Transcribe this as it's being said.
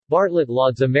Bartlett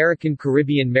lauds American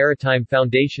Caribbean Maritime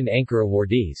Foundation Anchor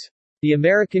awardees. The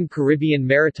American Caribbean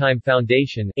Maritime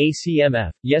Foundation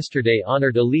 (ACMF) yesterday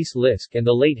honored Elise Lisk and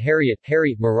the late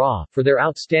Harriet Marah for their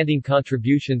outstanding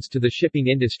contributions to the shipping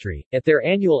industry at their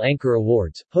annual Anchor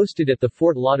Awards, hosted at the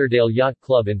Fort Lauderdale Yacht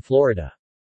Club in Florida.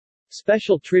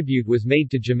 Special tribute was made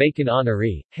to Jamaican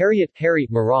honoree Harriet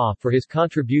Marah for his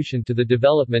contribution to the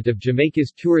development of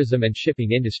Jamaica's tourism and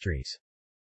shipping industries.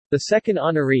 The second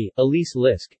honoree, Elise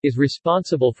Lisk, is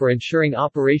responsible for ensuring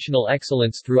operational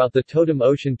excellence throughout the Totem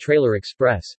Ocean Trailer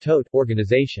Express (TOTE)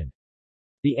 organization.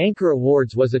 The Anchor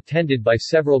Awards was attended by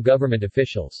several government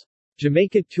officials.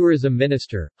 Jamaica Tourism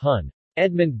Minister, Hon.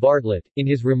 Edmund Bartlett, in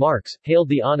his remarks, hailed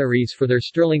the honorees for their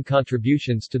sterling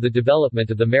contributions to the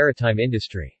development of the maritime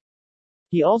industry.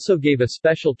 He also gave a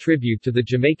special tribute to the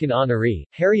Jamaican honoree,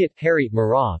 Harriet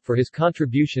Marah, for his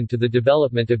contribution to the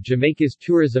development of Jamaica's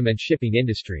tourism and shipping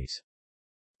industries.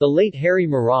 The late Harry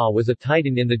Marah was a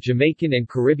titan in the Jamaican and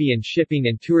Caribbean shipping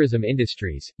and tourism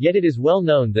industries, yet it is well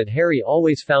known that Harry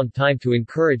always found time to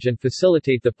encourage and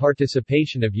facilitate the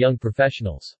participation of young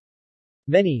professionals.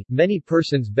 Many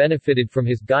persons benefited from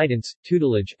his guidance,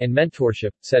 tutelage, and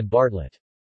mentorship, said Bartlett.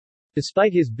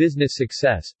 Despite his business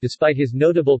success, despite his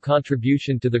notable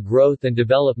contribution to the growth and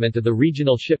development of the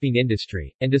regional shipping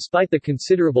industry, and despite the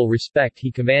considerable respect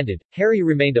he commanded, Harry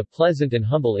remained a pleasant and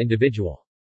humble individual.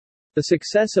 The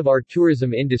success of our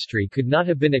tourism industry could not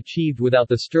have been achieved without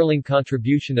the sterling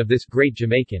contribution of this great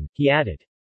Jamaican, he added.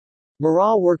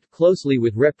 Marah worked closely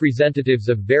with representatives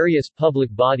of various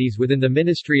public bodies within the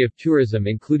Ministry of Tourism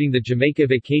including the Jamaica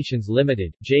Vacations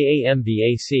Limited,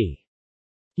 JAMVAC.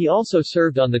 He also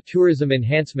served on the Tourism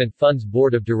Enhancement Fund's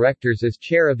Board of Directors as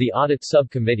chair of the Audit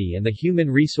Subcommittee and the Human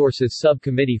Resources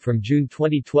Subcommittee from June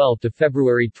 2012 to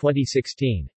February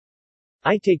 2016.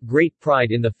 I take great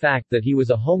pride in the fact that he was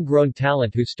a homegrown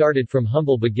talent who started from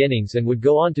humble beginnings and would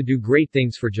go on to do great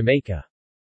things for Jamaica.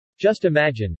 Just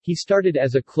imagine, he started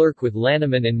as a clerk with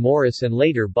Lanneman and Morris and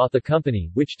later bought the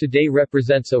company, which today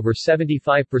represents over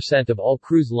 75% of all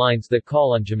cruise lines that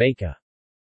call on Jamaica.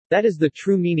 That is the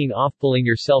true meaning of pulling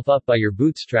yourself up by your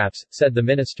bootstraps, said the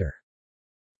minister.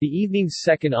 The evening's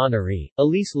second honoree,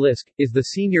 Elise Lisk, is the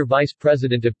Senior Vice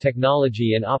President of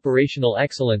Technology and Operational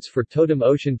Excellence for Totem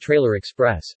Ocean Trailer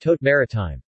Express (TOTE)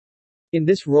 Maritime. In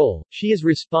this role, she is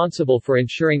responsible for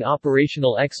ensuring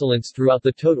operational excellence throughout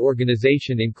the TOTE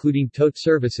organization including TOTE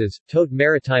Services, TOTE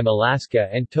Maritime Alaska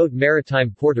and TOTE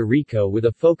Maritime Puerto Rico with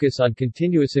a focus on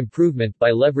continuous improvement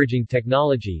by leveraging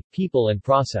technology, people and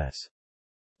process.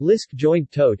 Lisk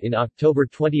joined TOTE in October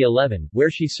 2011,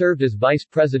 where she served as Vice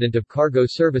President of Cargo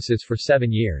Services for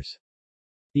 7 years.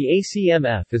 The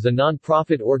ACMF is a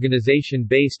non-profit organization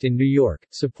based in New York,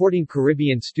 supporting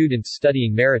Caribbean students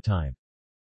studying maritime.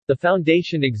 The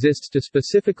foundation exists to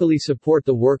specifically support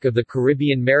the work of the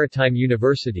Caribbean Maritime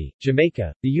University,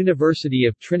 Jamaica, the University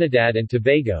of Trinidad and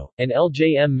Tobago, and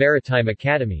LJM Maritime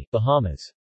Academy,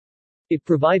 Bahamas. It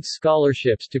provides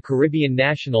scholarships to Caribbean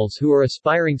nationals who are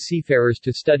aspiring seafarers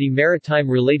to study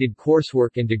maritime-related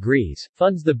coursework and degrees,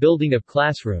 funds the building of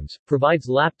classrooms, provides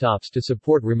laptops to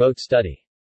support remote study.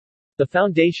 The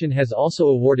foundation has also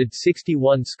awarded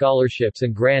 61 scholarships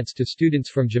and grants to students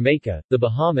from Jamaica, the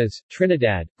Bahamas,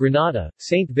 Trinidad, Grenada,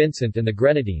 St. Vincent and the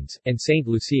Grenadines, and St.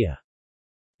 Lucia.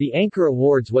 The Anchor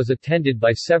Awards was attended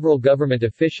by several government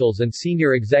officials and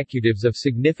senior executives of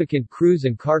significant cruise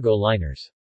and cargo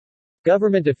liners.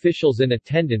 Government officials in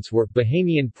attendance were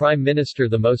Bahamian Prime Minister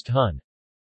the Most Hon.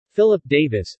 Philip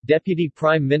Davis, Deputy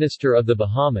Prime Minister of the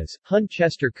Bahamas, Hon.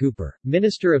 Chester Cooper,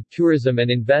 Minister of Tourism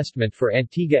and Investment for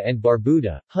Antigua and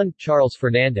Barbuda, Hon. Charles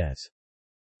Fernandez.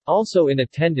 Also in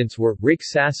attendance were Rick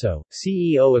Sasso,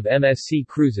 CEO of MSC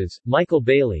Cruises, Michael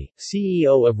Bailey,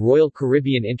 CEO of Royal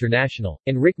Caribbean International,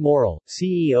 and Rick Morrill,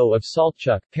 CEO of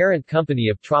Saltchuk, parent company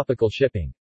of Tropical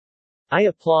Shipping. I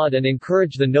applaud and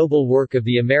encourage the noble work of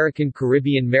the American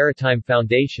Caribbean Maritime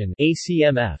Foundation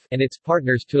 (ACMF) and its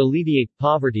partners to alleviate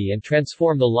poverty and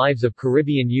transform the lives of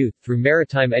Caribbean youth through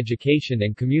maritime education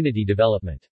and community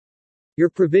development. Your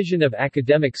provision of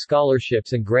academic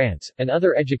scholarships and grants, and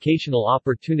other educational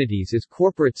opportunities is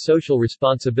corporate social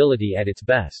responsibility at its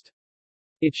best.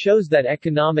 It shows that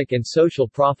economic and social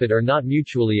profit are not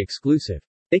mutually exclusive.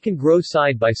 They can grow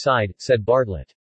side by side, said Bartlett.